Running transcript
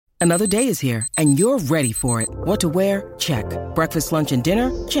Another day is here, and you're ready for it. What to wear? Check. Breakfast, lunch, and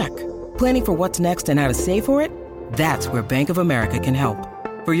dinner? Check. Planning for what's next and how to save for it? That's where Bank of America can help.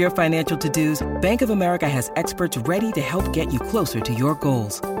 For your financial to-dos, Bank of America has experts ready to help get you closer to your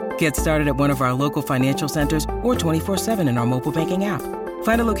goals. Get started at one of our local financial centers or 24/7 in our mobile banking app.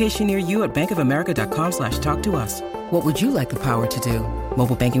 Find a location near you at bankofamerica.com/talktous. What would you like the power to do?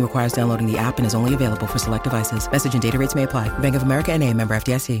 Mobile banking requires downloading the app and is only available for select devices. Message and data rates may apply. Bank of America N.A., member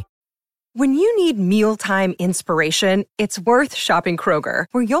FDIC. When you need mealtime inspiration, it's worth shopping Kroger,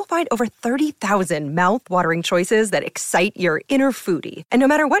 where you'll find over 30,000 mouth-watering choices that excite your inner foodie. And no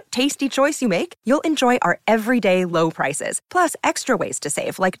matter what tasty choice you make, you'll enjoy our everyday low prices, plus extra ways to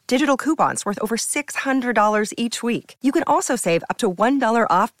save, like digital coupons worth over $600 each week. You can also save up to $1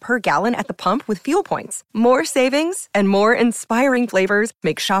 off per gallon at the pump with fuel points. More savings and more inspiring flavors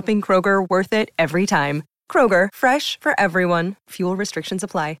make shopping Kroger worth it every time. Kroger, fresh for everyone. Fuel restrictions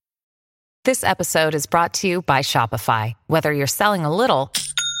apply. This episode is brought to you by Shopify. Whether you're selling a little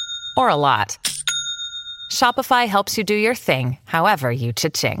or a lot, Shopify helps you do your thing, however you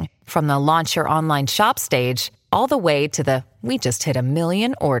cha-ching. From the launch your online shop stage, all the way to the we just hit 1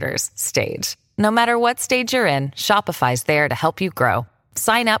 million orders stage. No matter what stage you're in, Shopify's there to help you grow.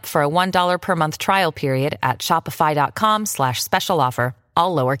 Sign up for a $1 per month trial period at shopify.com/special offer,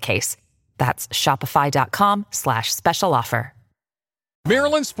 all lowercase. That's shopify.com/special offer.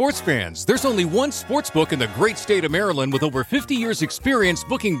 Maryland sports fans, there's only one sportsbook in the great state of Maryland with over 50 years experience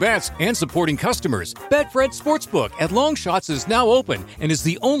booking bets and supporting customers. Betfred Sportsbook at Longshots is now open and is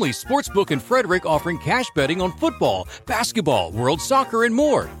the only sportsbook in Frederick offering cash betting on football, basketball, world soccer, and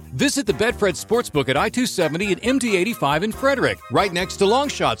more. Visit the Betfred Sportsbook at I-270 and MD-85 in Frederick, right next to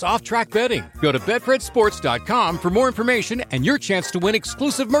Longshots off-track betting. Go to betfredsports.com for more information and your chance to win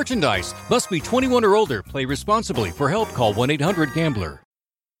exclusive merchandise. Must be 21 or older. Play responsibly. For help, call 1-800-GAMBLER.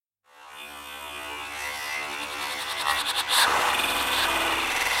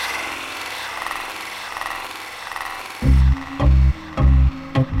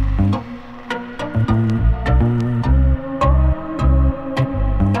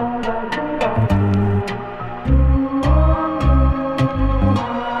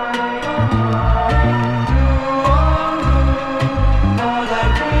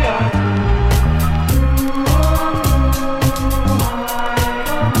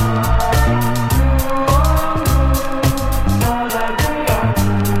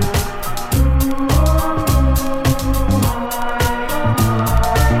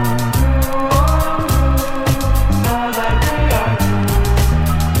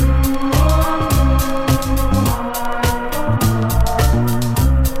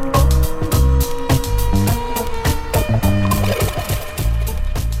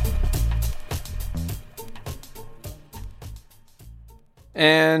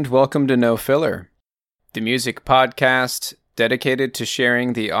 And welcome to No Filler, the music podcast dedicated to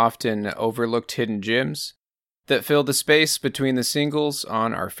sharing the often overlooked hidden gems that fill the space between the singles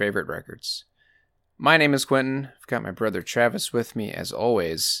on our favorite records. My name is Quentin. I've got my brother Travis with me as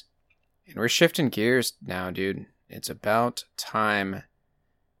always. And we're shifting gears now, dude. It's about time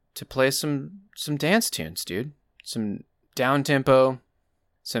to play some dance tunes, dude. Some down-tempo,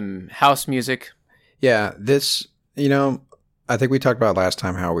 some house music. Yeah, this, I think we talked about last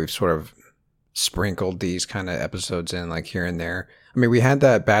time how we've sort of sprinkled these kind of episodes in like here and there. I mean, we had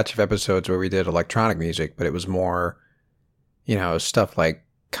that batch of episodes where we did electronic music, but it was more, stuff like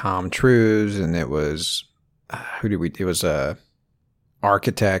Calm Trues, and it was, it was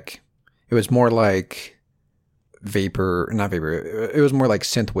Architect. It was more like not vapor. It was more like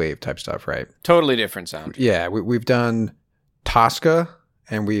synthwave type stuff, right? Totally different sound. Yeah, we've done Tosca,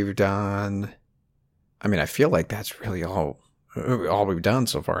 and we've done, I feel like that's really all we've done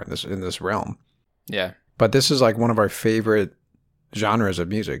so far in this realm. Yeah. But this is like one of our favorite genres of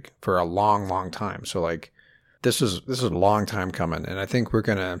music for a long, long time. So like this is a long time coming, and I think we've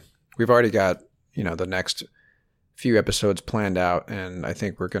already got, the next few episodes planned out, and I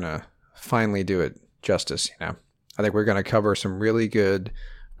think we're going to finally do it justice, I think we're going to cover some really good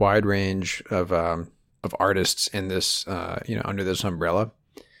wide range of artists in this under this umbrella.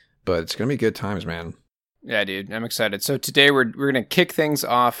 But it's going to be good times, man. Yeah, dude, I'm excited. So today we're going to kick things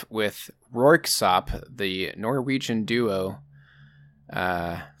off with Röyksopp, the Norwegian duo,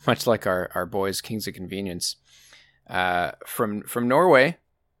 much like our boys Kings of Convenience, from Norway,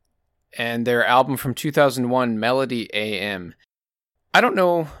 and their album from 2001, Melody AM. I don't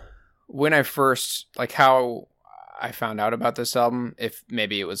know when I first, how I found out about this album, if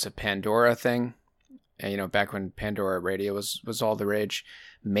maybe it was a Pandora thing, back when Pandora Radio was all the rage.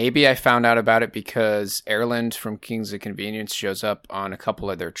 Maybe I found out about it because Erland from Kings of Convenience shows up on a couple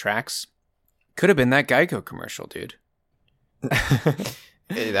of their tracks. Could have been that Geico commercial, dude.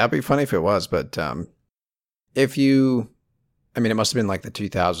 Hey, that'd be funny if it was, but it must have been like the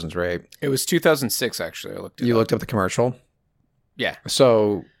 2000s, right? It was 2006, actually. You looked up the commercial? Yeah.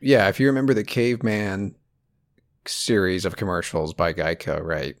 So, yeah, if you remember the Caveman series of commercials by Geico,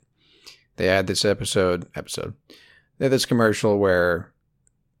 right? They had this episode. They had this commercial where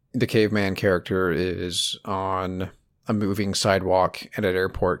the caveman character is on a moving sidewalk at an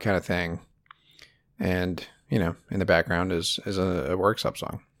airport kind of thing. And, in the background is a Röyksopp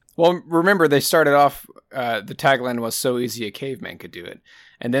song. Well, remember, they started off, the tagline was "So easy a caveman could do it."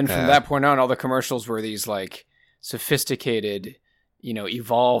 And then from that point on, all the commercials were these, like, sophisticated,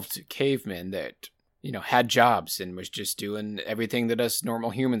 evolved cavemen that, had jobs and was just doing everything that us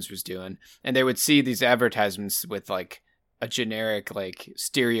normal humans was doing. And they would see these advertisements with, like, a generic, like,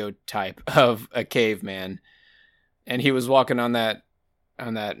 stereotype of a caveman. And he was walking on that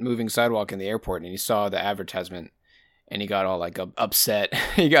moving sidewalk in the airport, and he saw the advertisement, and he got all, like, upset.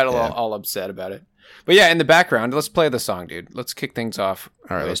 He got all upset about it. But yeah, in the background, let's play the song, dude. Let's kick things off.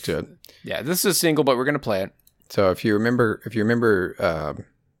 All right, let's do it. Yeah, this is a single, but we're going to play it. So if you remember,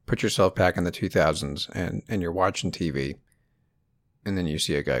 put yourself back in the 2000s and you're watching TV, and then you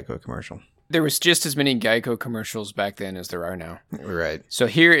see a Geico commercial. There was just as many Geico commercials back then as there are now. Right. So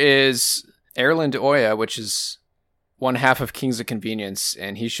here is Erland Oya, which is one half of Kings of Convenience,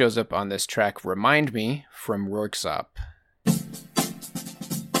 and he shows up on this track, Remind Me, from Röyksopp.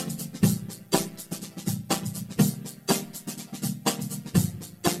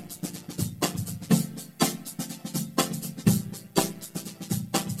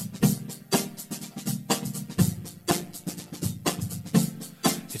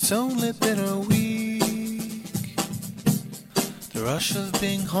 It's only been a week, the rush of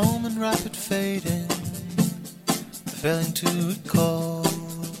being home and rapid fading, failing to recall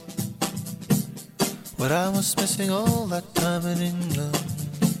what I was missing all that time in England.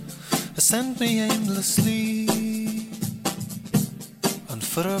 Has sent me aimlessly on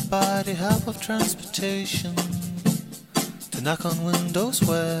foot or by the help of transportation to knock on windows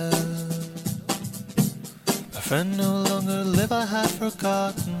where my friend no longer live. I had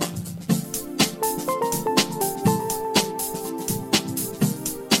forgotten.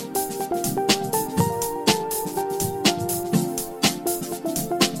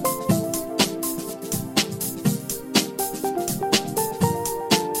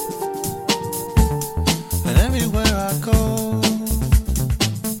 And everywhere I go,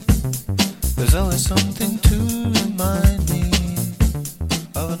 there's always something to remind me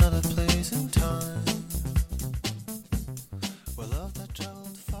of another place in time where love that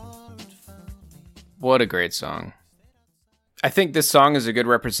traveled far and found me. What a great song. I think this song is a good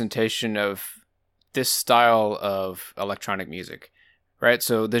representation of this style of electronic music, right?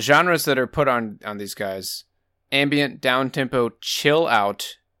 So the genres that are put on these guys, ambient, downtempo, chill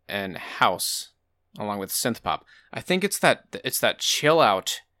out, and house, along with synth pop. I think it's that chill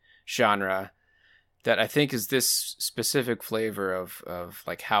out genre that I think is this specific flavor of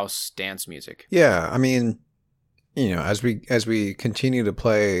like house dance music. Yeah, I mean, as we continue to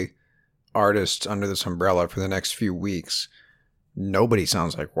play artists under this umbrella for the next few weeks, nobody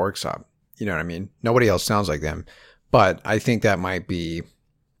sounds like Röyksopp. You know what I mean? Nobody else sounds like them. But I think that might be,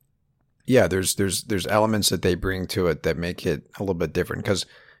 there's elements that they bring to it that make it a little bit different. Because,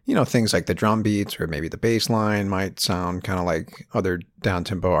 things like the drum beats or maybe the bass line might sound kind of like other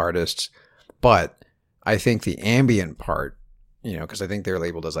down-tempo artists. But I think the ambient part, because I think they're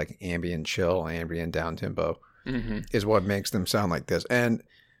labeled as like ambient chill, ambient down-tempo, is what makes them sound like this. And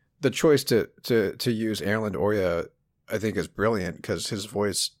the choice to use Erland Oya, I think, is brilliant because his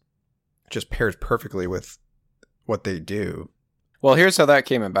voice just pairs perfectly with what they do. Well, here's how that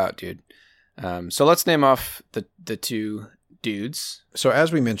came about, dude. So let's name off the two dudes. So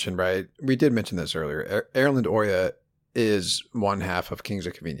as we mentioned, right, we did mention this earlier, Erland Oya is one half of Kings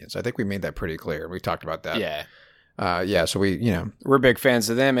of Convenience. I think we made that pretty clear. We talked about that. Yeah. So we, we're big fans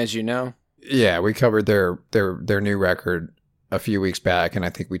of them, as you know. Yeah, we covered their new record a few weeks back, and I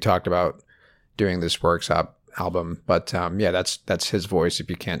think we talked about doing this Röyksopp album. But that's his voice if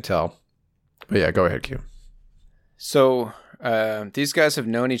you can't tell. But yeah, go ahead, Q. So these guys have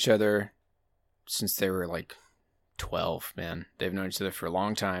known each other since they were like 12, man. They've known each other for a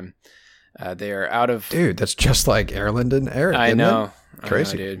long time. They are out of... Dude, that's just like Erland and Eric. I know.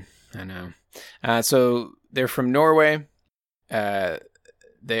 Crazy. Dude. I know. So they're from Norway.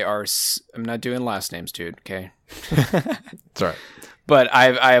 They are... I'm not doing last names, dude, okay? It's all right. But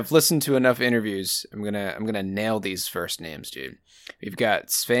I have listened to enough interviews. I'm gonna nail these first names, dude. We've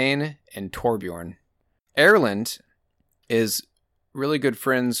got Svein and Torbjorn. Erlend is really good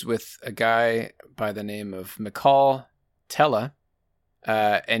friends with a guy by the name of Mikael Tella,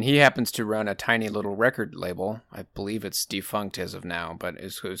 and he happens to run a tiny little record label. I believe it's defunct as of now, but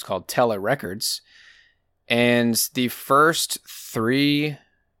it was called Tella Records. And the first 3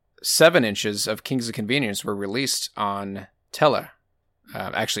 7-inches of Kings of Convenience were released on Tella.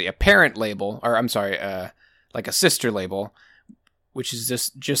 Actually, a parent label, or I'm sorry, like a sister label, which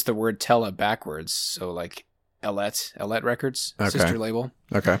is just the word Tella backwards. So like Ellet Records, okay. Sister label.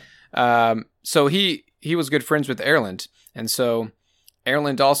 Okay. So he was good friends with Erlend, and so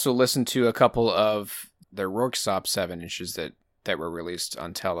Erlend also listened to a couple of their Röyksopp 7-inches that were released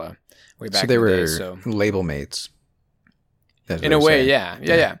on Tella way back. So they in the were day, so. Label mates. In a way,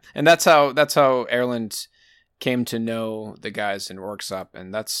 yeah. And that's how Erlend came to know the guys in Röyksopp,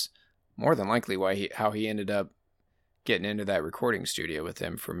 and that's more than likely how he ended up getting into that recording studio with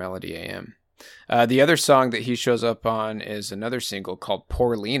them for Melody AM. The other song that he shows up on is another single called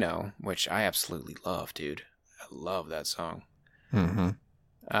Porlino, which I absolutely love, dude. I love that song. Mm-hmm.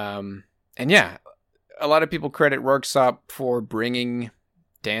 And yeah, a lot of people credit Röyksopp for bringing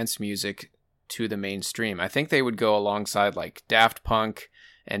dance music to the mainstream. I think they would go alongside like Daft Punk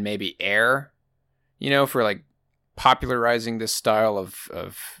and maybe Air, for like popularizing this style of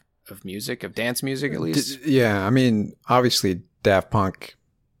music, of dance music at least. Yeah, I mean, obviously Daft Punk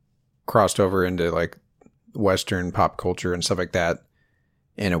crossed over into like Western pop culture and stuff like that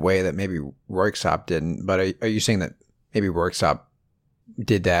in a way that maybe Röyksopp didn't. But are you saying that maybe Röyksopp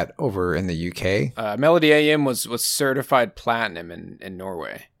did that over in the UK? Melody AM was certified platinum in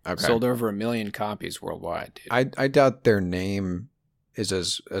Norway. Okay. Sold over 1 million copies worldwide, dude. I doubt their name is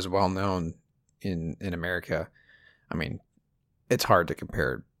as well known in America. I mean, it's hard to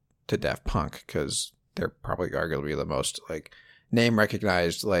compare to Daft Punk because they're probably arguably the most like name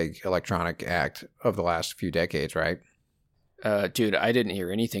recognized like electronic act of the last few decades, right? Dude, I didn't hear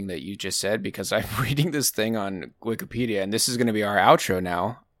anything that you just said because I'm reading this thing on Wikipedia, and this is going to be our outro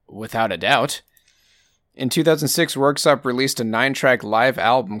now, without a doubt. In 2006, Röyksopp released a 9-track live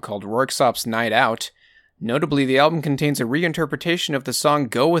album called Röyksopp's Night Out. Notably, the album contains a reinterpretation of the song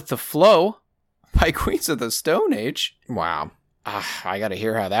Go With The Flow by Queens of the Stone Age. Wow. I gotta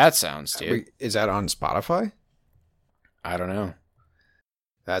hear how that sounds, dude. Is that on Spotify? I don't know.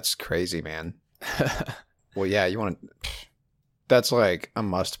 That's crazy, man. Well, yeah, that's like a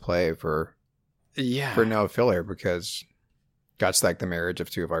must play for No Filler because that's like the marriage of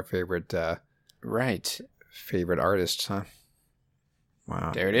 2 of our favorite favorite artists, huh?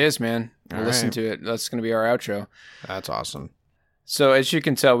 Wow. There it is, man. Listen to it. That's going to be our outro. That's awesome. So as you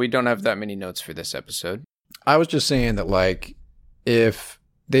can tell, we don't have that many notes for this episode. I was just saying that like if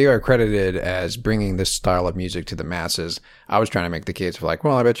they are credited as bringing this style of music to the masses, I was trying to make the case for like,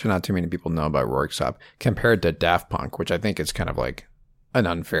 well, I bet you not too many people know about Röyksopp compared to Daft Punk, which I think is kind of like an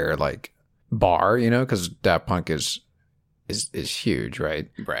unfair like bar, because Daft Punk is huge, right?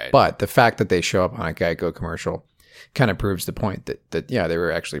 Right. But the fact that they show up on a Geico commercial kind of proves the point that they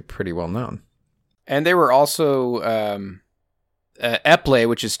were actually pretty well known. And they were also Epley,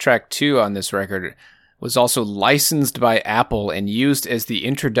 which is track 2 on this record, was also licensed by Apple and used as the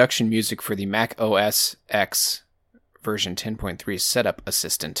introduction music for the Mac OS X version 10.3 setup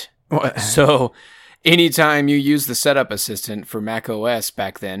assistant. What? So anytime you use the setup assistant for Mac OS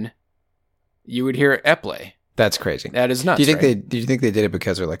back then, you would hear Epley. That's crazy. That is nuts. Do you think they did it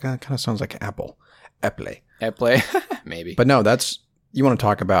because they're like, it kind of sounds like Apple? Epley. Maybe. But no, you want to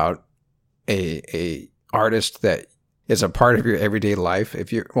talk about a artist that is a part of your everyday life.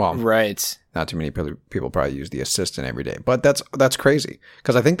 Right. Not too many people probably use the assistant every day, but that's crazy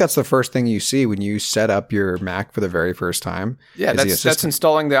because I think that's the first thing you see when you set up your Mac for the very first time. Yeah, that's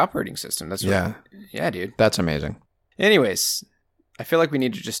installing the operating system. That's right. Yeah, dude. That's amazing. Anyways, I feel like we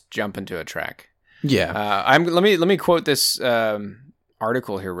need to just jump into a track. Yeah. Let me quote this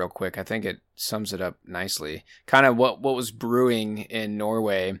article here real quick. I think it sums it up nicely. Kind of what was brewing in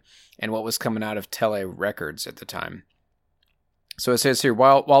Norway and what was coming out of Tele Records at the time. So it says here,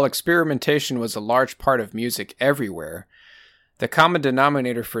 while experimentation was a large part of music everywhere, the common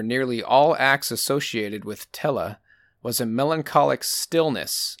denominator for nearly all acts associated with Tele was a melancholic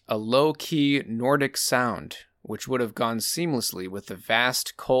stillness, a low-key Nordic sound, which would have gone seamlessly with the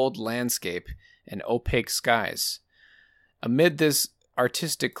vast, cold landscape and opaque skies. Amid this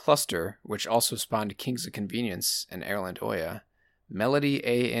artistic cluster, which also spawned Kings of Convenience and Erlend Oya, Melody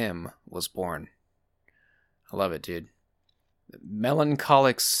AM was born. I love it, dude.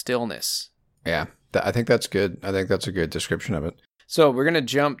 Melancholic stillness. Yeah, I think that's good. I think that's a good description of it. So we're going to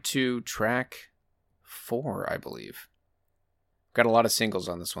jump to track 4, I believe. Got a lot of singles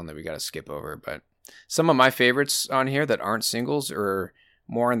on this one that we got to skip over, but some of my favorites on here that aren't singles are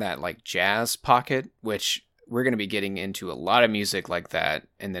more in that like jazz pocket, which we're going to be getting into a lot of music like that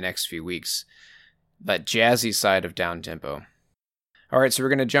in the next few weeks. That jazzy side of Downtempo. All right, so we're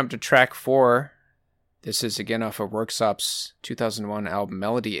going to jump to track 4. This is again off of Röyksopp's 2001 album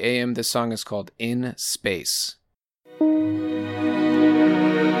Melody AM. This song is called In Space.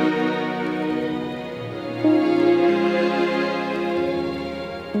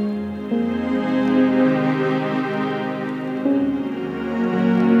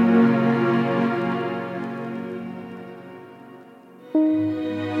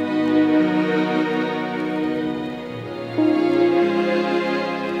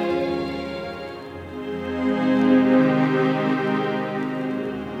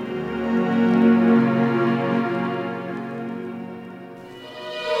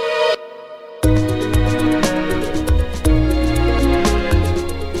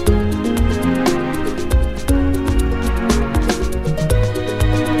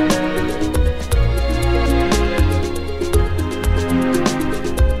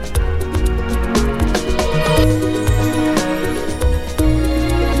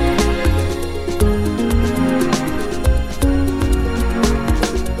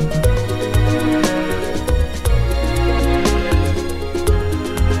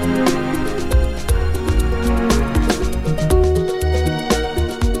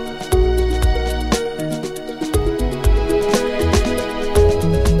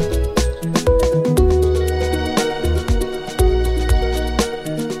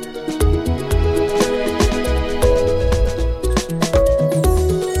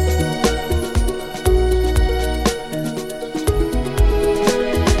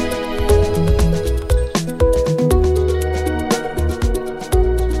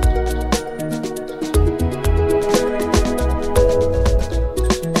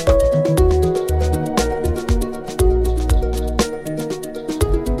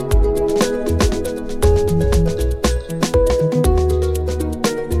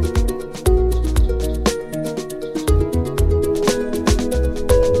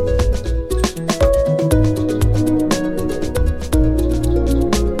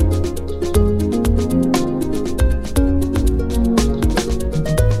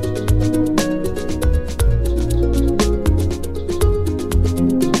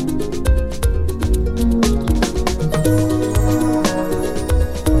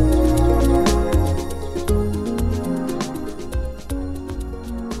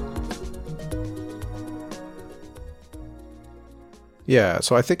 Yeah,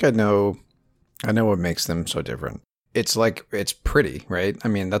 so I think I know what makes them so different. It's like, it's pretty, right? I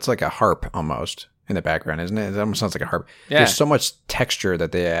mean, that's like a harp almost in the background, isn't it? It almost sounds like a harp. Yeah. There's so much texture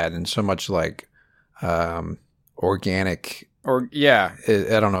that they add and so much like organic. Or yeah,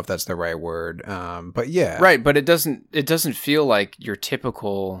 I don't know if that's the right word, but yeah, right. But it doesn't feel like your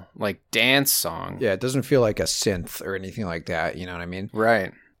typical like dance song. Yeah, it doesn't feel like a synth or anything like that. You know what I mean?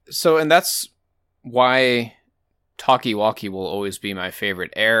 Right. So, and that's why Talkie Walkie will always be my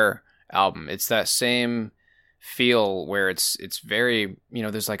favorite Air album. It's that same feel where it's very,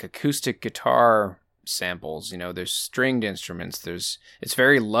 there's like acoustic guitar samples, there's stringed instruments, it's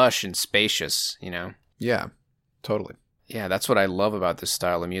very lush and spacious, Yeah, totally. Yeah, that's what I love about this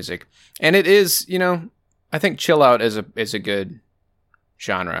style of music. And it is, I think chill out is a good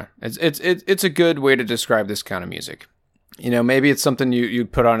genre. It's a good way to describe this kind of music. Maybe it's something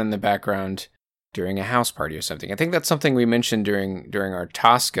you'd put on in the background during a house party or something. I think that's something we mentioned during our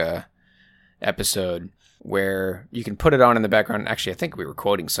Tosca episode, where you can put it on in the background. Actually, I think we were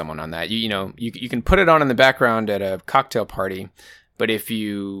quoting someone on that. You can put it on in the background at a cocktail party, but if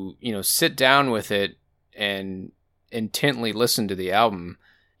you sit down with it and intently listen to the album,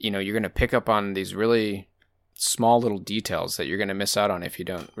 you're going to pick up on these really small little details that you're going to miss out on if you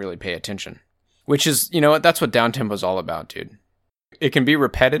don't really pay attention. Which is, that's what Downtempo is all about, dude. It can be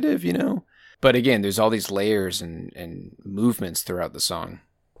repetitive, but again, there's all these layers and movements throughout the song.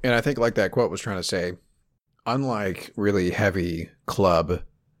 And I think like that quote was trying to say, unlike really heavy club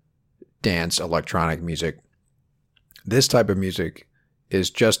dance electronic music, this type of music is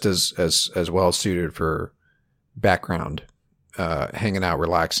just as well suited for background, hanging out,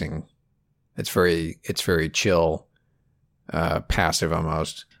 relaxing. It's very chill, passive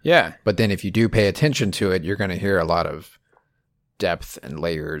almost. Yeah. But then if you do pay attention to it, you're going to hear a lot of depth and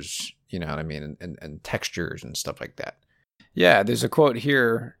layers, you know what I mean, and textures and stuff like that. Yeah, there's a quote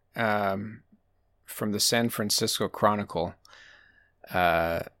here from the San Francisco Chronicle.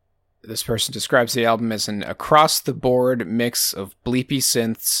 This person describes the album as an across-the-board mix of bleepy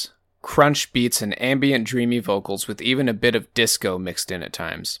synths, crunch beats, and ambient dreamy vocals with even a bit of disco mixed in at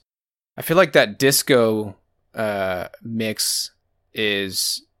times. I feel like that disco mix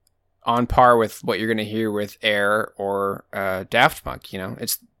is on par with what you're going to hear with Air or Daft Punk, you know?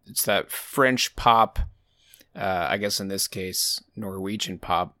 It's that French pop, I guess in this case, Norwegian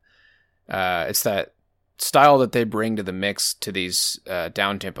pop. It's that style that they bring to the mix to these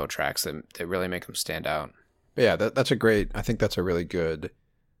down-tempo tracks that really make them stand out. But yeah, that's a great, I think that's a really good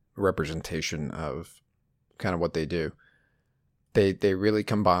representation of kind of what they do. They really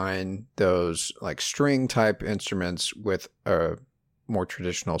combine those like string type instruments with a more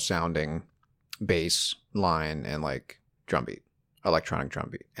traditional sounding bass line and like drum beat, electronic drum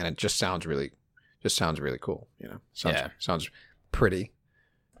beat, and it just sounds really cool. You know, sounds pretty.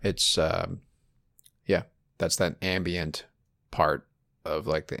 It's that's that ambient part of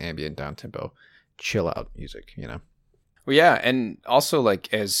like the ambient down tempo, chill out music. You know. Well, yeah, and also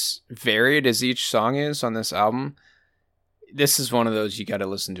like as varied as each song is on this album, this is one of those you got to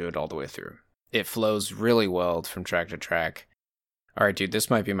listen to it all the way through. It flows really well from track to track. All right, dude,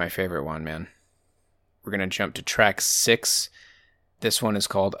 this might be my favorite one, man. We're going to jump to track 6. This one is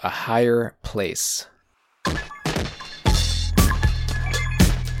called A Higher Place.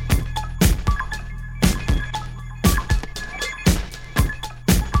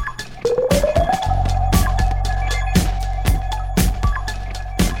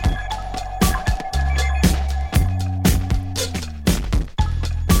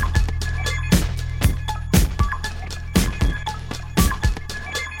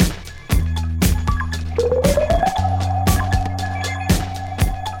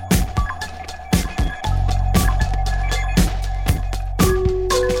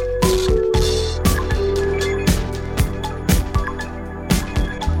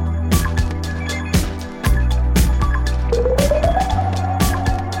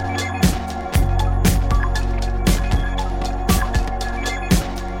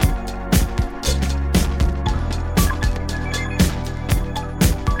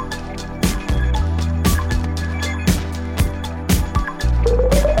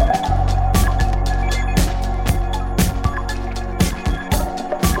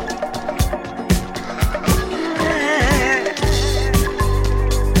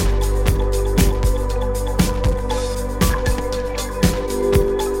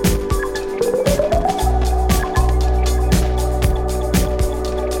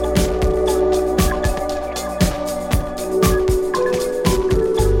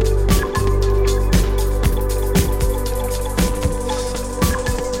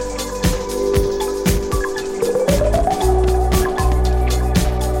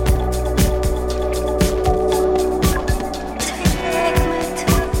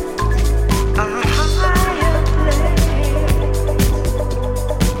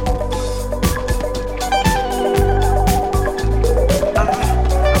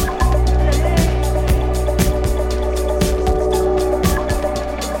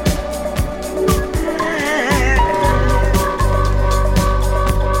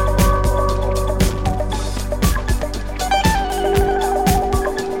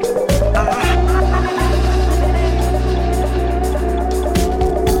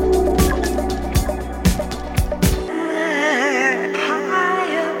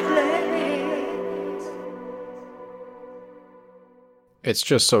 It's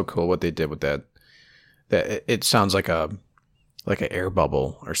just so cool what they did with that. That it sounds like an air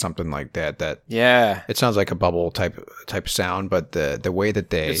bubble or something like that. That yeah, it sounds like a bubble type sound, but the way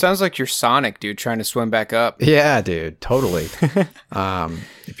that it sounds like you're Sonic, dude, trying to swim back up. Yeah, dude, totally.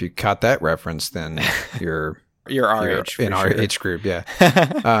 If you caught that reference, then you're our age in our age group,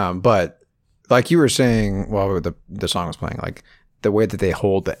 yeah. But like you were saying while the song was playing, like the way that they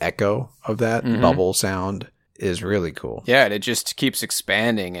hold the echo of that bubble sound is really cool. Yeah, and it just keeps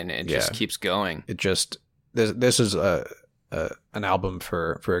expanding and it just keeps going. It just this is an album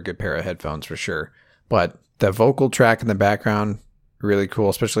for a good pair of headphones for sure. But the vocal track in the background, really cool,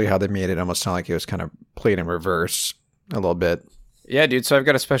 especially how they made it almost sound like it was kind of played in reverse a little bit. Yeah, dude, so I've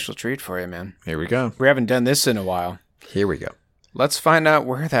got a special treat for you, man. Here we go. We haven't done this in a while. Here we go. Let's find out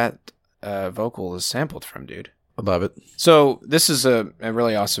where that vocal is sampled from, dude. I love it. So this is a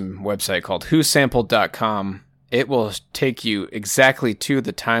really awesome website called whosampled.com. It will take you exactly to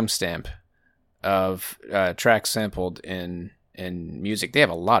the timestamp of tracks sampled in music. They have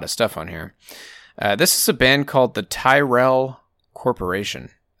a lot of stuff on here. This is a band called the Tyrell Corporation,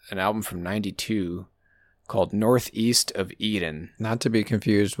 an album from '92 called Northeast of Eden. Not to be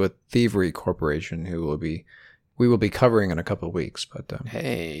confused with Thievery Corporation, who we we will be covering in a couple of weeks. But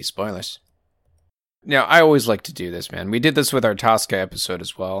hey, spoilers. Now, I always like to do this, man. We did this with our Tosca episode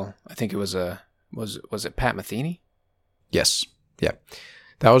as well. I think it was was it Pat Metheny? Yes. Yeah.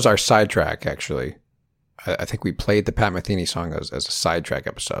 That was our sidetrack, actually. I think we played the Pat Metheny song as a sidetrack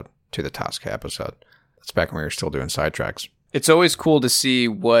episode to the Tosca episode. That's back when we were still doing sidetracks. It's always cool to see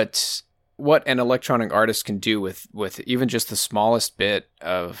what an electronic artist can do with even just the smallest bit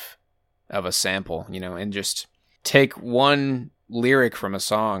of a sample, and just take one lyric from a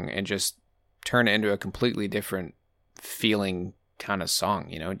song and just turn it into a completely different feeling kind of song,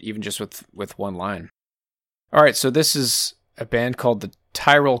 even just with one line. All right, so this is a band called the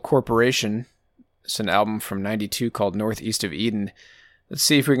Tyrell Corporation. It's an album from '92 called Northeast of Eden. Let's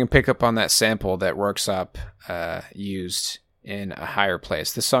see if we can pick up on that sample that Röyksopp used in A Higher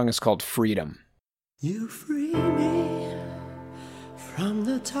Place. This song is called Freedom. You free me from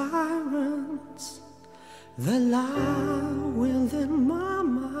the tyrants that lie within my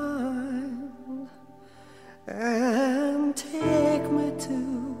mind, and take me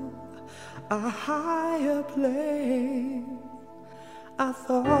to a higher place I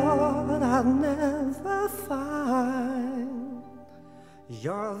thought I'd never find.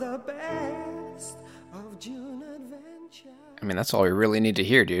 You're the best of June adventure. I mean, that's all we really need to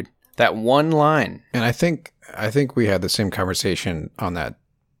hear, dude. That one line. And I think we had the same conversation on that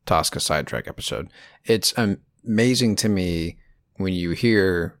Tosca sidetrack episode. It's amazing to me when you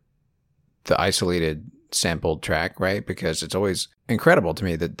hear the isolated sampled track, right? Because it's always incredible to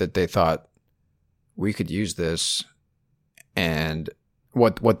me that they thought we could use this, and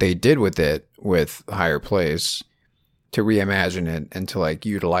what they did with it with Higher Place to reimagine it and to like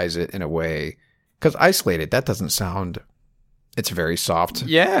utilize it in a way, because isolated, that doesn't sound, it's a very soft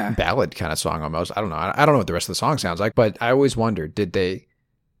ballad kind of song almost. I don't know. I don't know what the rest of the song sounds like, but I always wondered, did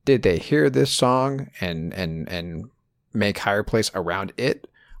they hear this song and make Higher Place around it,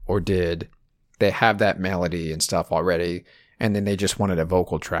 or did they have that melody and stuff already and then they just wanted a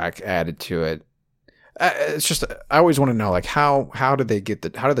vocal track added to it? It's just, I always want to know, like, how did they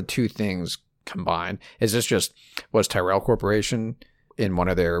get how did the two things combine? Is this just, was Tyrell Corporation in one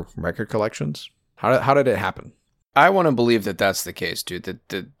of their record collections? How did it happen? I want to believe that that's the case, dude.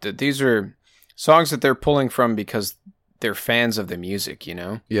 That these are songs that they're pulling from because they're fans of the music,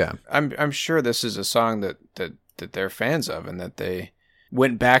 Yeah. I'm sure this is a song that they're fans of and that they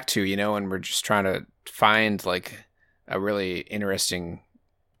went back to, and were just trying to find like a really interesting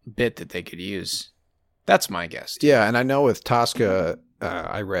bit that they could use. That's my guess. Yeah, and I know with Tosca,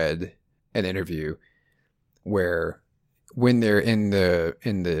 I read an interview where when they're in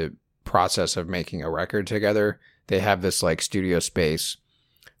the process of making a record together, they have this like studio space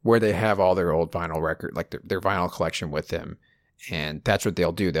where they have all their old vinyl record, like their vinyl collection with them, and that's what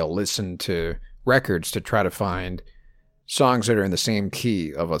they'll do. They'll listen to records to try to find songs that are in the same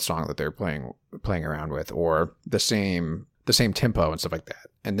key of a song that they're playing around with, or the same tempo and stuff like that,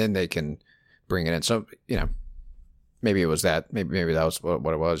 and then they can bring it in. So, maybe it was that. Maybe that was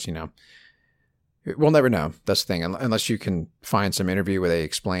what it was, We'll never know. That's the thing. Unless you can find some interview where they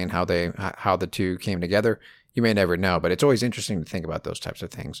explain how the two came together, you may never know. But it's always interesting to think about those types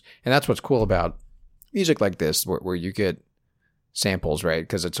of things. And that's what's cool about music like this, where you get samples, right?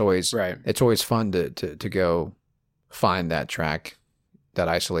 Because it's always fun to go find that track, that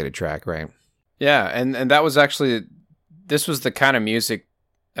isolated track, right? Yeah, and that was actually, this was the kind of music,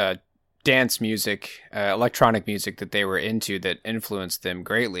 dance music, electronic music that they were into that influenced them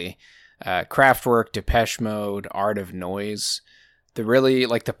greatly. Kraftwerk, Depeche Mode, Art of Noise, the really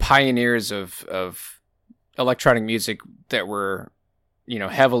like the pioneers of electronic music that were,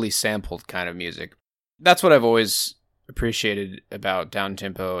 heavily sampled kind of music. That's what I've always appreciated about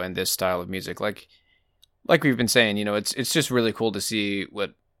Downtempo and this style of music. Like we've been saying, it's just really cool to see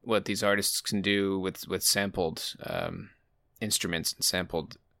what these artists can do with sampled instruments and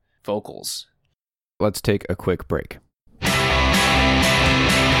sampled vocals. Let's take a quick break.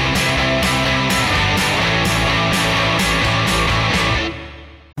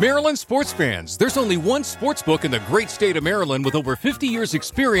 Maryland sports fans, there's only one sports book in the great state of Maryland with over 50 years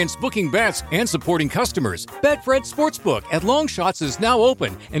experience booking bets and supporting customers. Betfred Sportsbook at Longshots is now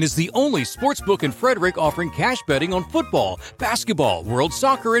open and is the only sportsbook in Frederick offering cash betting on football, basketball, world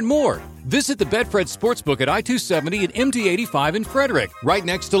soccer, and more. Visit the Betfred Sportsbook at I-270 and MD-85 in Frederick, right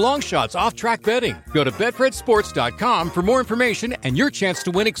next to Longshots off-track betting. Go to betfredsports.com for more information and your chance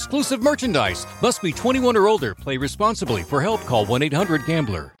to win exclusive merchandise. Must be 21 or older. Play responsibly. For help, call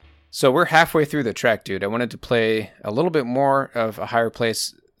 1-800-GAMBLER. So we're halfway through the track, dude. I wanted to play a little bit more of A Higher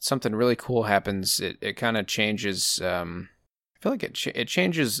Place. Something really cool happens. It kind of changes. I feel like it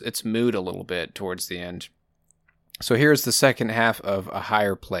changes its mood a little bit towards the end. So here's the second half of A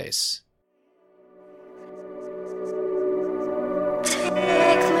Higher Place. Take me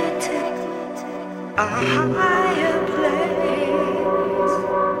to a higher place.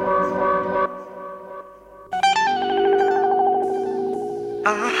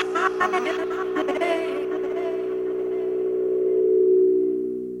 A higher place.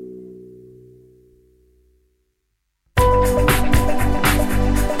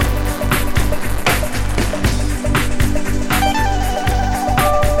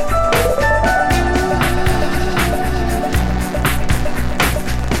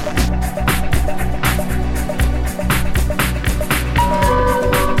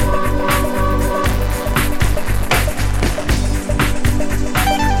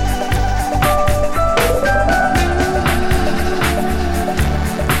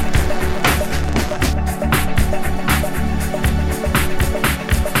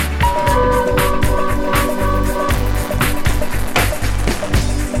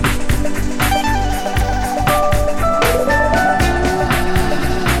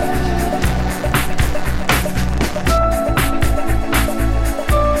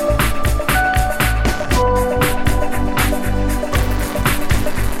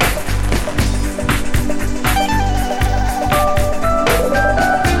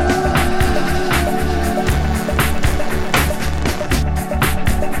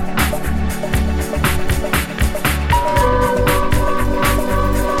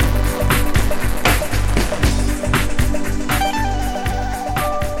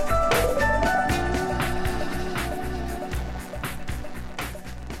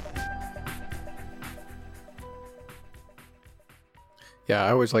 Yeah,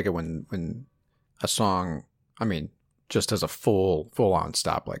 I always like it when a song, I mean, just as a full on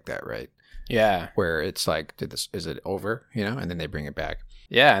stop like that, right? Yeah. Where it's like, is it over? You know, and then they bring it back.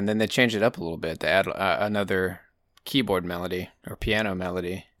 Yeah, and then they change it up a little bit. They add another keyboard melody or piano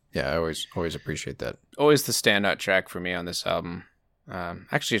melody. Yeah, I always appreciate that. Always the standout track for me on this album.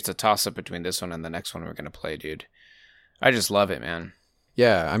 Actually, it's a toss-up between this one and the next one we're going to play, dude. I just love it, man.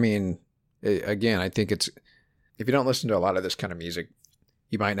 Yeah, I mean, again, I think it's, if you don't listen to a lot of this kind of music,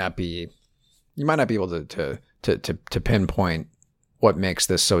 you might not be able to pinpoint what makes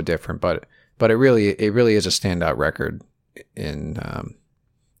this so different, but it really is a standout record in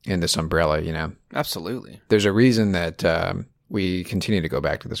this umbrella, you know. Absolutely. There's a reason that we continue to go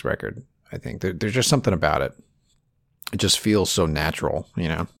back to this record. I think there's just something about it. It just feels so natural, you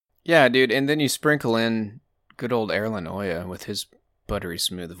know. Yeah, dude, and then you sprinkle in good old Erlen Oya with his buttery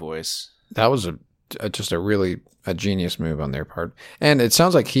smooth voice. That was just a really genius move on their part. And it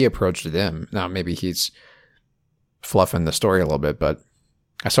sounds like he approached them. Now, maybe he's fluffing the story a little bit, but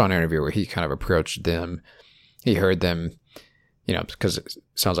I saw an interview where he kind of approached them. He heard them, you know, because it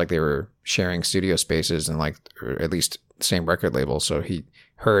sounds like they were sharing studio spaces and like, or at least same record label. So he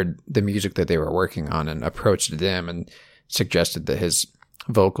heard the music that they were working on and approached them and suggested that his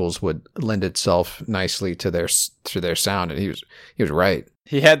vocals would lend itself nicely to their sound. And he was right.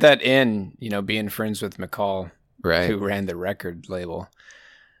 He had that in, you know, being friends with McCall, right, who ran the record label.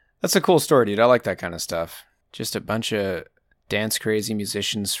 That's a cool story, dude. I like that kind of stuff. Just a bunch of dance-crazy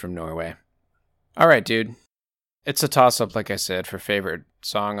musicians from Norway. All right, dude. It's a toss-up, like I said, for favorite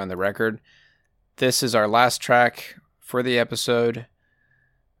song on the record. This is our last track for the episode.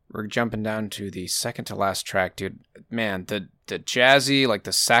 We're jumping down to the second to last track, dude. Man, the jazzy, like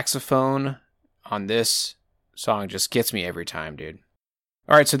the saxophone on this song just gets me every time, dude.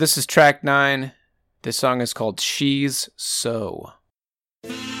 All right, so this is track 9. This song is called She's So.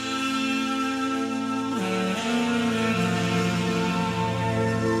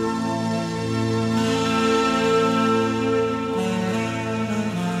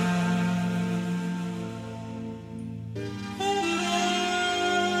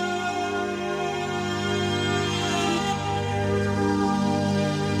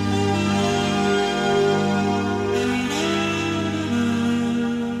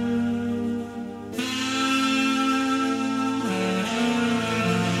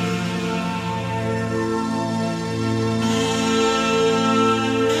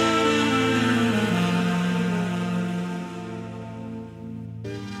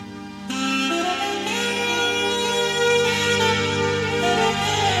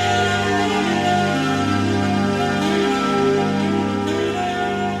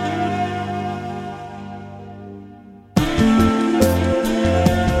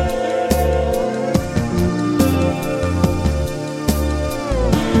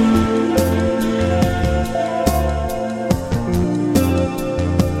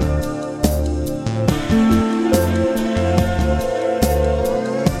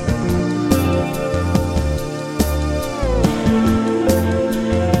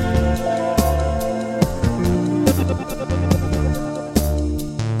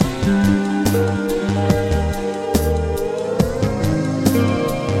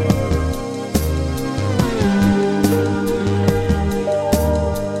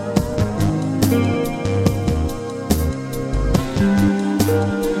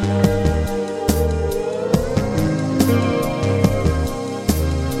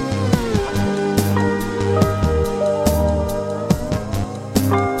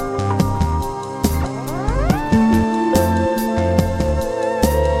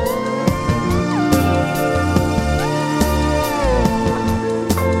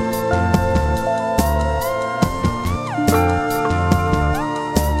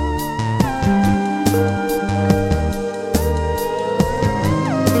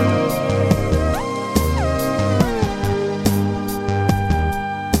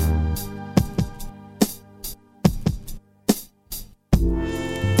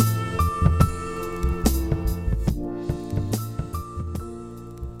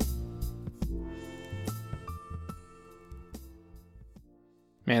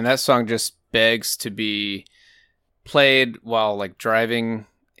 Man, that song just begs to be played while like driving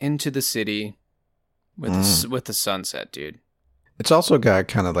into the city with the sunset, dude. It's also got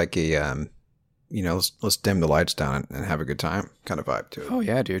kind of like a, let's dim the lights down and have a good time kind of vibe to it. Oh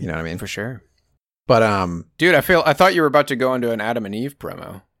yeah, dude. You know what I mean? For sure. But dude, I thought you were about to go into an Adam and Eve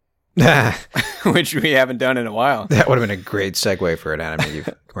promo, which we haven't done in a while. That would have been a great segue for an Adam and Eve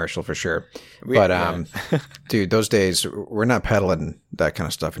commercial for sure. Dude, those days we're not peddling that kind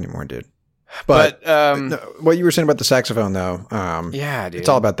of stuff anymore, dude. But what you were saying about the saxophone, though, yeah, dude, it's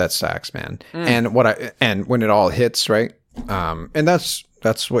all about that sax, man. And when it all hits, right? And that's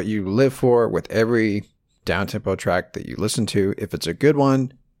what you live for with every downtempo track that you listen to. If it's a good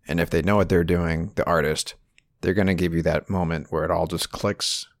one, and if they know what they're doing, the artist, they're gonna give you that moment where it all just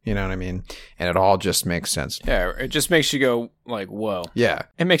clicks. You know what I mean? And it all just makes sense. Yeah, it just makes you go like, whoa. Yeah,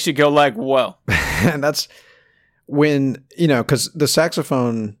 it makes you go like, whoa. And that's when because the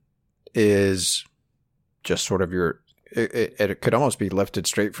saxophone is just sort of it could almost be lifted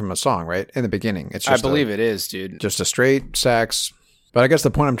straight from a song, right? In the beginning. It's just I believe it is, dude. Just a straight sax. But I guess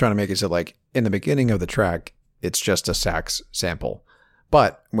the point I'm trying to make is that like in the beginning of the track, it's just a sax sample.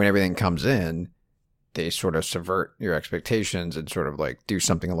 But when everything comes in, they sort of subvert your expectations and sort of like do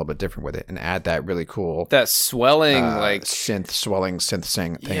something a little bit different with it and add that really cool that swelling like synth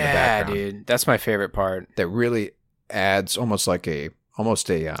sing thing in the yeah, background. Dude. That's my favorite part. That really adds almost a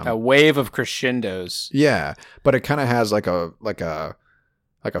wave of crescendos. Yeah, but it kind of has like a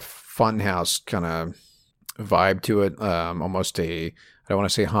fun house kind of vibe to it. Almost I don't want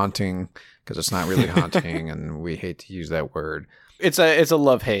to say haunting because it's not really haunting, and we hate to use that word. It's a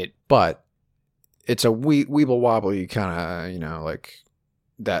love hate, but it's a weeble wobbly kind of like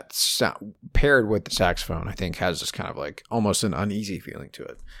that sound paired with the saxophone. I think has this kind of like almost an uneasy feeling to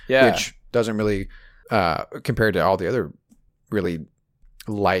it. Yeah, which doesn't really compared to all the other really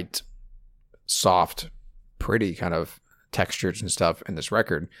light, soft, pretty kind of textures and stuff in this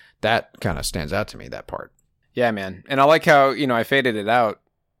record. That kind of stands out to me, that part. Yeah, man. And I like how, I faded it out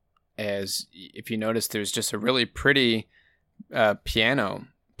as, if you notice, there's just a really pretty piano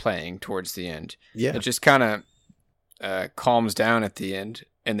playing towards the end. Yeah. It just kind of calms down at the end,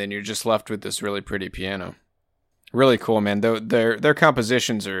 and then you're just left with this really pretty piano. Really cool, man. Their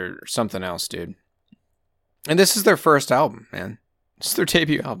compositions are something else, dude. And this is their first album, man. It's their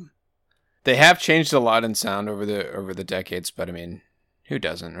debut album. They have changed a lot in sound over the decades, but I mean, who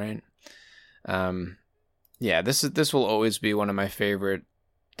doesn't, right? Yeah, this will always be one of my favorite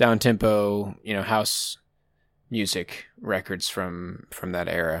downtempo, house music records from that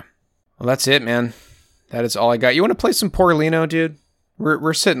era. Well, that's it, man. That is all I got. You want to play some Porlino, dude?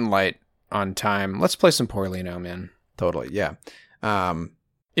 We're sitting light on time. Let's play some Porlino, man. Totally, yeah.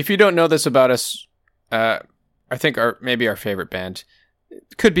 If you don't know this about us, I think maybe our favorite band.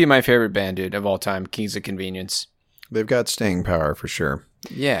 It could be my favorite band, dude, of all time, Kings of Convenience. They've got staying power for sure.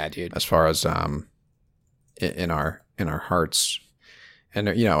 Yeah, dude. As far as in our hearts. And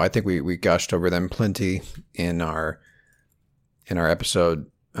I think we gushed over them plenty in our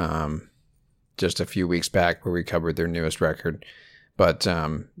episode just a few weeks back where we covered their newest record. But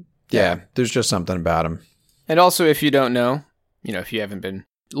yeah, there's just something about them. And also, if you don't know, if you haven't been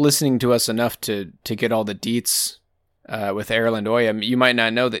listening to us enough to get all the deets with Erland Oya, you might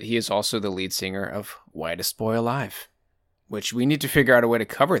not know that he is also the lead singer of Whitest Boy Alive, which we need to figure out a way to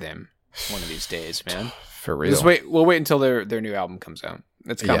cover them one of these days, man. For real. We'll wait until their new album comes out.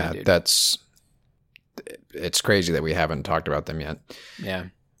 It's coming, dude. It's crazy that we haven't talked about them yet. Yeah.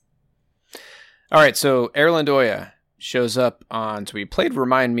 All right, so Erland Oya shows up so we played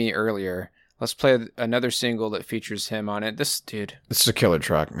Remind Me earlier. Let's play another single that features him on it. This is a killer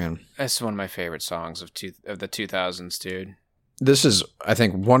track, man. This is one of my favorite songs of the 2000s, dude. This is, I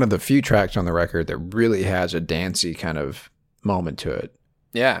think, one of the few tracks on the record that really has a dancey kind of moment to it.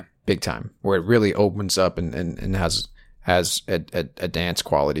 Yeah. Big time. Where it really opens up and has a dance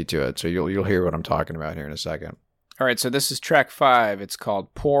quality to it. So you'll hear what I'm talking about here in a second. All right, so this is track 5. It's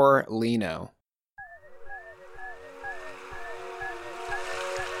called Poor Lino.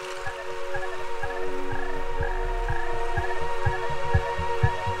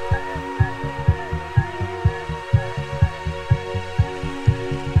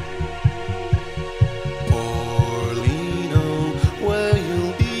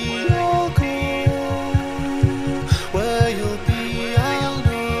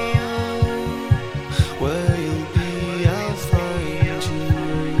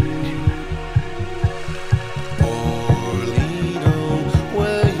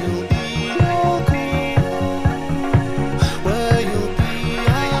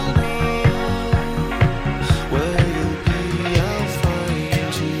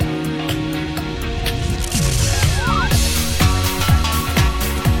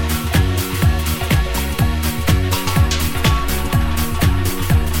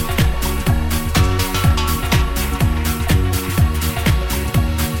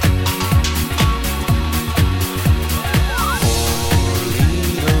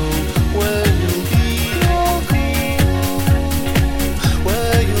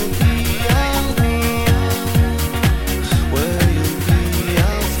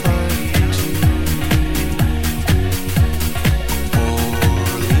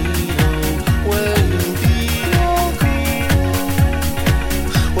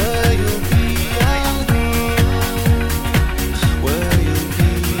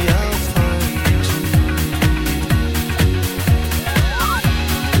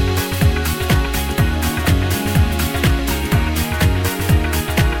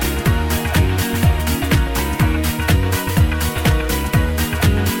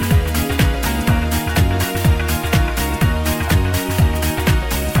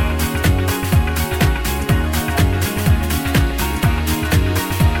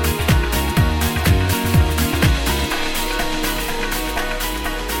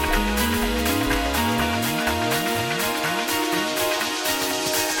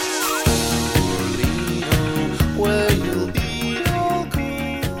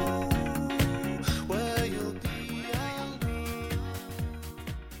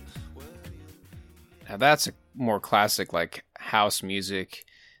 that's a more classic, like, house music.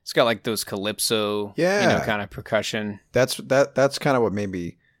 It's got like those calypso, kind of percussion. That's kind of what made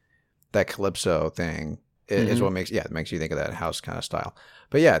me, that calypso thing is what makes you think of that house kind of style.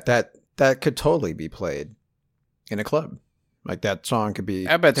 But yeah, that could totally be played in a club. Like that song could be.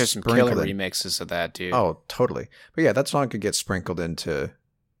 I bet there's some killer remixes of that, dude. Oh, totally. But yeah, that song could get sprinkled into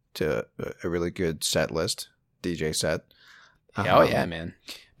a really good set list, DJ set. Oh yeah, man.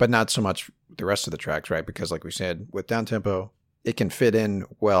 But not so much the rest of the tracks, right? Because like we said, with Downtempo, it can fit in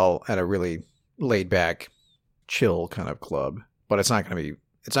well at a really laid back, chill kind of club. But it's not going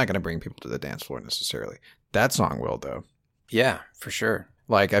to bring people to the dance floor necessarily. That song will, though. Yeah, for sure.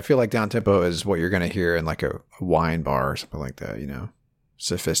 Like, I feel like Downtempo is what you're going to hear in like a wine bar or something like that,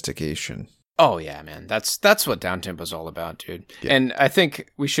 sophistication. Oh yeah, man. That's what Downtempo is all about, dude. Yeah. And I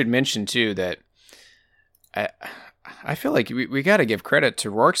think we should mention too that I feel like we got to give credit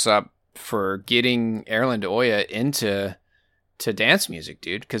to Röyksopp for getting Erlend Øye into dance music,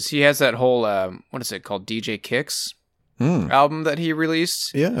 dude, because he has that whole what is it called, DJ Kicks album that he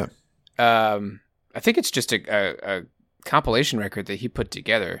released. Yeah. I think it's just a compilation record that he put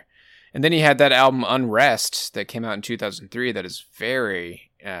together. And then he had that album Unrest that came out in 2003 that is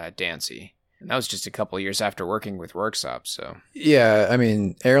very dancey. And that was just a couple of years after working with Röyksopp, so. Yeah, I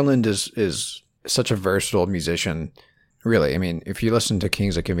mean, Erlend is such a versatile musician, really. I mean, if you listen to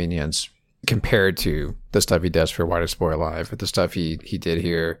Kings of Convenience compared to the stuff he does for Why Does Boy Alive, with the stuff he did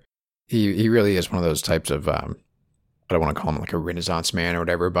here, he really is one of those types of, I don't want to call him like a Renaissance man or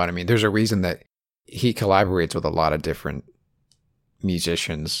whatever, but I mean, there's a reason that he collaborates with a lot of different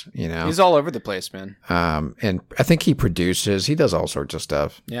musicians, He's all over the place, man. And I think he produces. He does all sorts of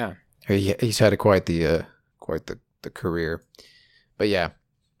stuff. Yeah, he's had quite the career. But yeah,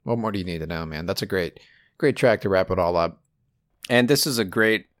 what more do you need to know, man? That's a great track to wrap it all up. And this is a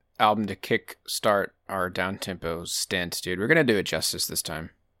great album to kick start our Downtempo stint, dude. We're gonna do it justice this time.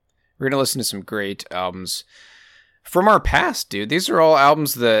 We're gonna listen to some great albums from our past, dude. These are all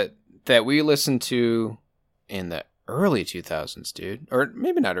albums that we listened to in the early 2000s, dude. Or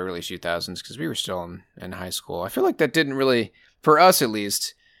maybe not early 2000s, because we were still in high school. I feel like that didn't really, for us at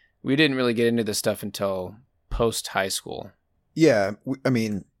least, we didn't really get into this stuff until post-high school. Yeah, I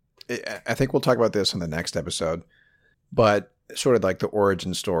mean, I think we'll talk about this on the next episode, but sort of like the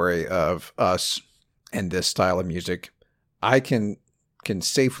origin story of us and this style of music, I can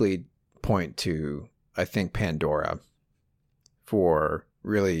safely point to, I think, Pandora for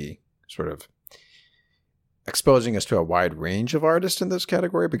really sort of exposing us to a wide range of artists in this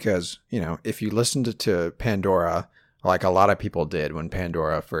category, because, if you listened to Pandora, like a lot of people did when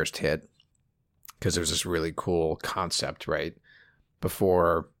Pandora first hit, because there's this really cool concept, right?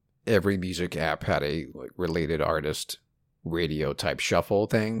 Before every music app had a related artist radio type shuffle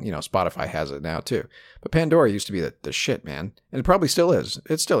thing. Spotify has it now too. But Pandora used to be the shit, man. And it probably still is.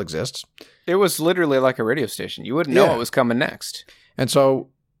 It still exists. It was literally like a radio station. You wouldn't know what was coming next. And so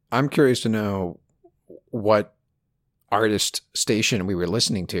I'm curious to know what artist station we were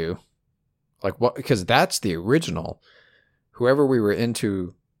listening to. Like what, because that's the original. Whoever we were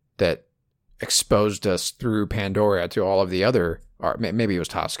into that exposed us through Pandora to all of the other art. Maybe it was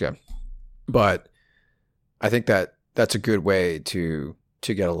Tosca. But I think that's a good way to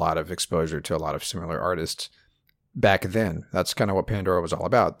get a lot of exposure to a lot of similar artists back then. That's kind of what Pandora was all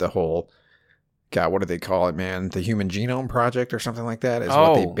about. The whole, God, what do they call it, man? The Human Genome Project or something like that is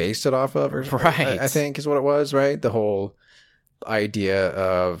what they based it off of. Right. I think is what it was, right? The whole idea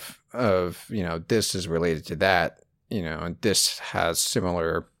of this is related to that, and this has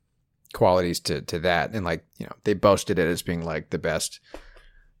similar qualities to that. And they boasted it as being like the best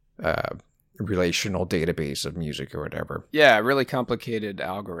relational database of music or whatever. Yeah, really complicated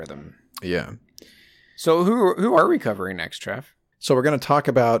algorithm. Yeah. So who are we covering next, Trev? So we're going to talk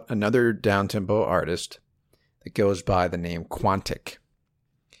about another downtempo artist that goes by the name Quantic,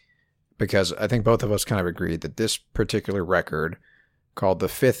 because I think both of us kind of agreed that this particular record, called The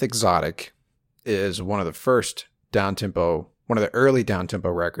Fifth Exotic, is one of the early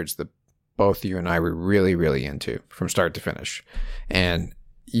downtempo records that both you and I were really, really into from start to finish. And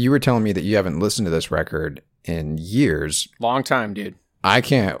you were telling me that you haven't listened to this record in years. Long time, dude. I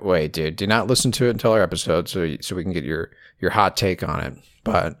can't wait, dude. Do not listen to it until our episode so we can get your hot take on it.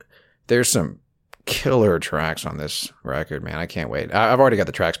 But there's some killer tracks on this record, man. I can't wait. I've already got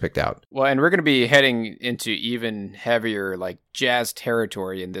the tracks picked out. Well, and we're going to be heading into even heavier like jazz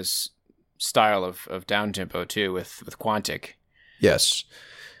territory in this style of downtempo too with Quantic. Yes.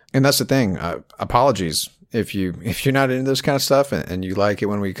 And that's the thing. Apologies if you're not into this kind of stuff and you like it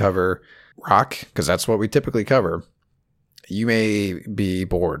when we cover rock, because that's what we typically cover. You may be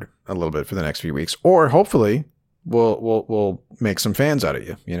bored a little bit for the next few weeks, or hopefully we'll make some fans out of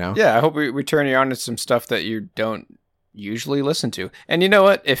you, you know? Yeah, I hope we turn you on to some stuff that you don't usually listen to. And you know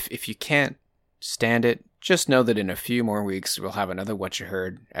what? If you can't stand it, just know that in a few more weeks we'll have another What You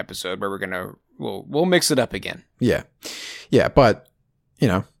Heard episode where we'll mix it up again. Yeah. Yeah, but you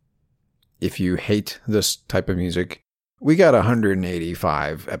know, if you hate this type of music, we got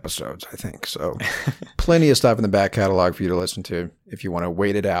 185 episodes, I think. So plenty of stuff in the back catalog for you to listen to if you want to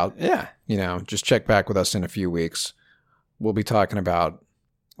wait it out. Yeah. You know, just check back with us in a few weeks. We'll be talking about,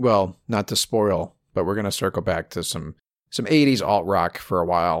 well, not to spoil, but we're going to circle back to some 80s alt rock for a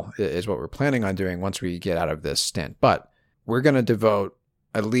while is what we're planning on doing once we get out of this stint. But we're going to devote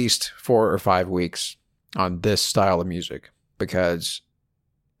at least 4 or 5 weeks on this style of music because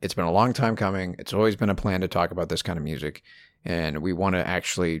it's been a long time coming. It's always been a plan to talk about this kind of music, and we want to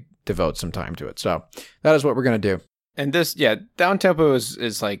actually devote some time to it. So that is what we're going to do. And this, Downtempo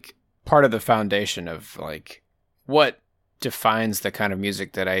is like part of the foundation of like what defines the kind of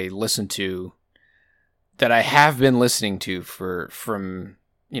music that I listen to, that I have been listening to from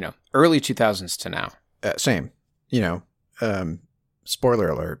early 2000s to now. Same. Spoiler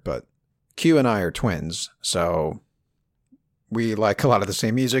alert, but Q and I are twins, so we like a lot of the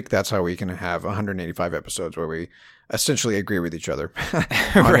same music. That's how we can have 185 episodes where we essentially agree with each other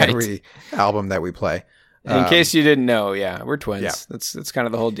on right. every album that we play. In case you didn't know, we're twins. Yeah. That's kind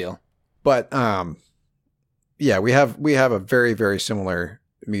of the whole deal. But we have a very, very similar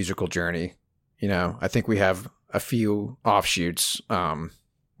musical journey. You know, I think we have a few offshoots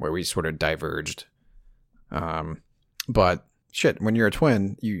where we sort of diverged. But shit, when you're a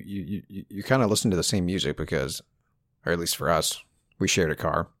twin, you kind of listen to the same music because, or at least for us, we shared a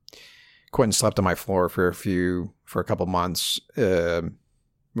car. Quentin slept on my floor for a couple months in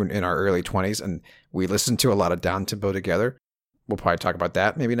our early 20s, and we listened to a lot of Downtempo together. We'll probably talk about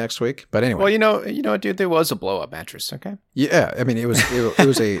that maybe next week. But anyway, well, you know, dude, there was a blow up mattress. Okay. Yeah, I mean, it was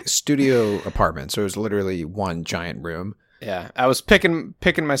a studio apartment, so it was literally one giant room. Yeah, I was picking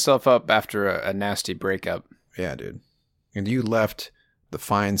myself up after a nasty breakup. Yeah, dude, and you left the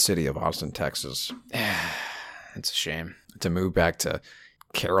fine city of Austin, Texas. It's a shame to move back to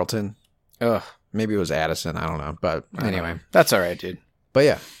Carrollton. Ugh, maybe it was Addison. I don't know, but anyway, that's all right, dude. But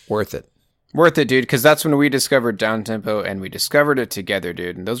yeah, worth it. Worth it, dude, because that's when we discovered Downtempo, and we discovered it together,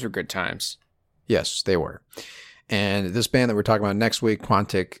 dude, and those were good times. Yes, they were. And this band that we're talking about next week,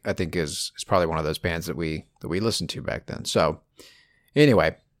 Quantic, I think is probably one of those bands that we listened to back then. So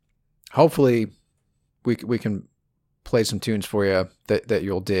anyway, hopefully we can play some tunes for you that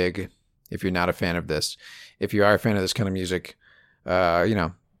you'll dig if you're not a fan of this. If you are a fan of this kind of music,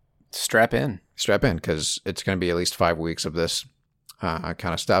 strap in because it's going to be at least 5 weeks of this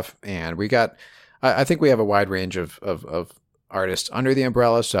kind of stuff. And I think we have a wide range of artists under the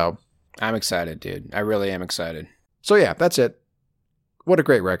umbrella. So I'm excited, dude. I really am excited. So yeah, that's it. What a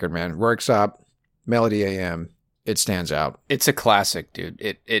great record, man. Röyksopp, Melody AM. It stands out. It's a classic, dude.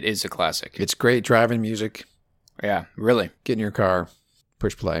 It is a classic. It's great driving music. Yeah, really. Get in your car,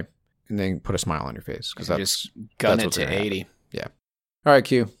 push play, and then put a smile on your face. Because just gun it to 80. Yeah. All right,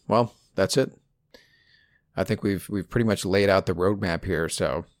 Q. Well, that's it. I think we've pretty much laid out the roadmap here.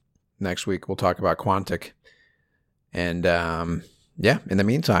 So next week we'll talk about Quantic. And in the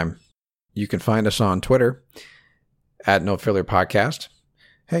meantime, you can find us on Twitter at No Filler Podcast.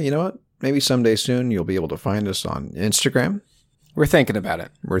 Hey, you know what? Maybe someday soon you'll be able to find us on Instagram. We're thinking about it.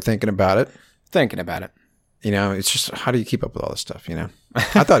 You know, it's just, how do you keep up with all this stuff, you know?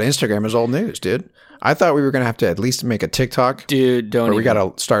 I thought Instagram was old news, dude. I thought we were going to have to at least make a TikTok. Dude, don't Or we got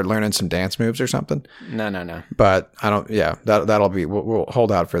to start learning some dance moves or something. No. But that'll be, we'll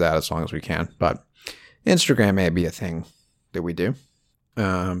hold out for that as long as we can. But Instagram may be a thing that we do.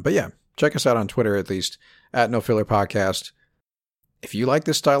 But yeah, check us out on Twitter at least, at No Filler Podcast. If you like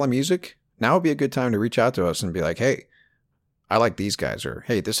this style of music, now would be a good time to reach out to us and be like, hey, I like these guys, or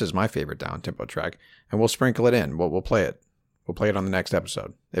hey, this is my favorite Downtempo track, and we'll sprinkle it in. We'll play it. We'll play it on the next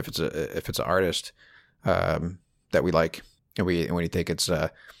episode if it's an artist that we like and we think it's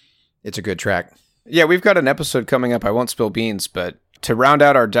a good track. Yeah, we've got an episode coming up. I won't spill beans, but to round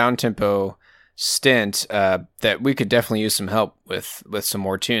out our Downtempo stint, that we could definitely use some help with some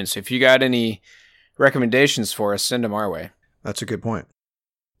more tunes. So if you got any recommendations for us, send them our way. That's a good point.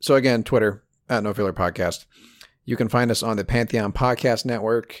 So again, Twitter at No Filler Podcast. You can find us on the Pantheon Podcast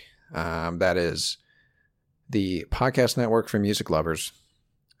Network. That is the podcast network for music lovers.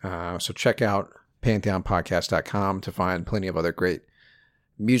 So check out pantheonpodcast.com to find plenty of other great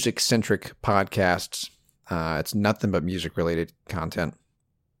music-centric podcasts. It's nothing but music-related content.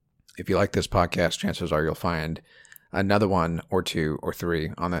 If you like this podcast, chances are you'll find another one or two or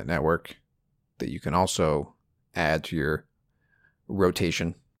three on that network that you can also add to your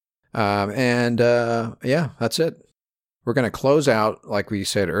rotation. Yeah, that's it. We're going to close out, like we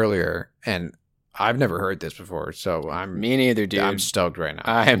said earlier, and I've never heard this before, so Me neither, dude. I'm stoked right now.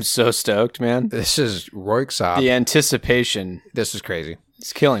 I am so stoked, man. This is Röyksopp. The anticipation. This is crazy.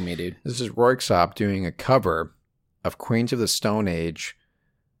 It's killing me, dude. This is Röyksopp doing a cover of Queens of the Stone Age,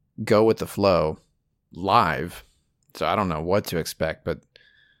 Go With The Flow, live. So I don't know what to expect, but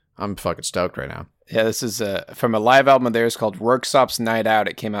I'm fucking stoked right now. Yeah, this is from a live album of theirs called Röyksopp's Night Out.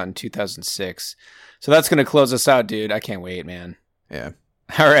 It came out in 2006. So that's going to close us out, dude. I can't wait, man. Yeah.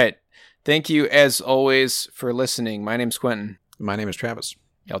 All right. Thank you, as always, for listening. My name's Quentin. My name is Travis.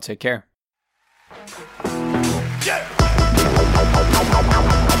 Y'all take care.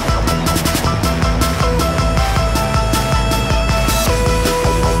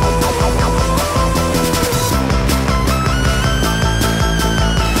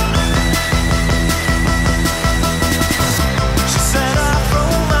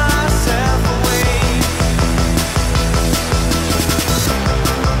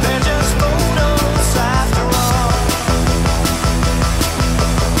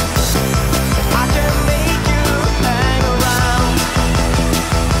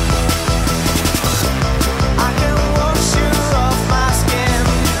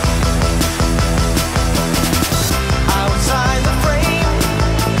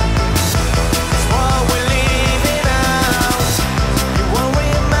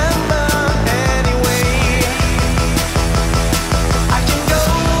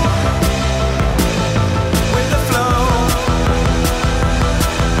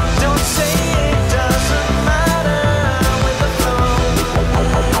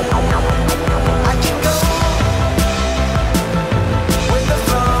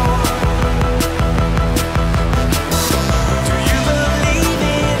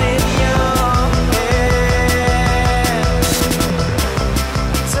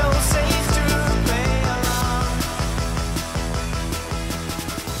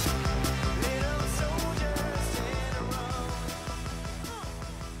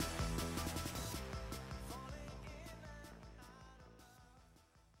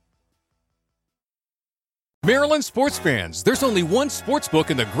 Maryland sports fans, there's only one sports book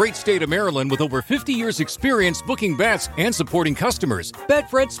in the great state of Maryland with over 50 years experience booking bets and supporting customers.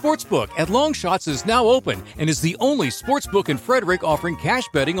 Betfred Sportsbook at Longshots is now open and is the only sportsbook in Frederick offering cash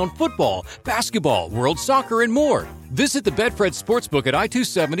betting on football, basketball, world soccer, and more. Visit the Betfred Sportsbook at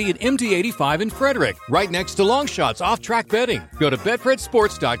I-270 and MD-85 in Frederick, right next to Longshots off-track betting. Go to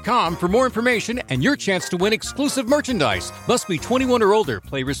betfredsports.com for more information and your chance to win exclusive merchandise. Must be 21 or older.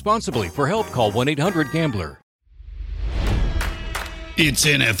 Play responsibly. For help, call 1-800-GAMBLER. It's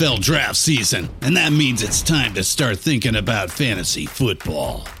NFL draft season, and that means it's time to start thinking about fantasy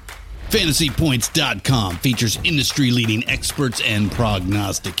football. FantasyPoints.com features industry-leading experts and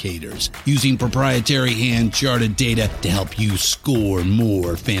prognosticators using proprietary hand-charted data to help you score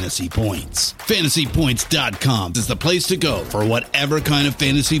more fantasy points. FantasyPoints.com is the place to go for whatever kind of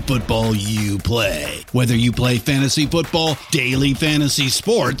fantasy football you play. Whether you play fantasy football, daily fantasy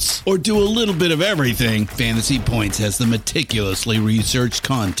sports, or do a little bit of everything, Fantasy Points has the meticulously researched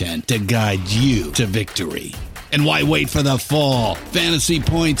content to guide you to victory. And why wait for the fall? Fantasy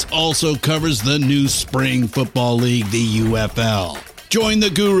Points also covers the new spring football league, the UFL. Join the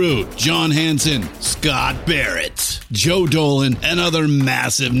guru, John Hansen, Scott Barrett, Joe Dolan, and other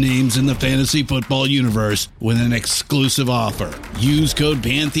massive names in the fantasy football universe with an exclusive offer. Use code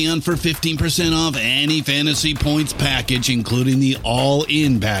Pantheon for 15% off any Fantasy Points package, including the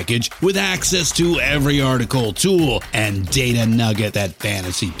all-in package, with access to every article, tool, and data nugget that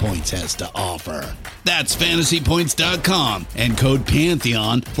Fantasy Points has to offer. That's FantasyPoints.com and code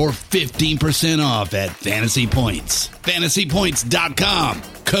Pantheon for 15% off at Fantasy Points. FantasyPoints.com,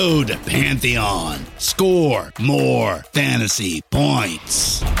 code Pantheon. Score more fantasy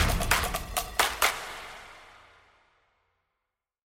points.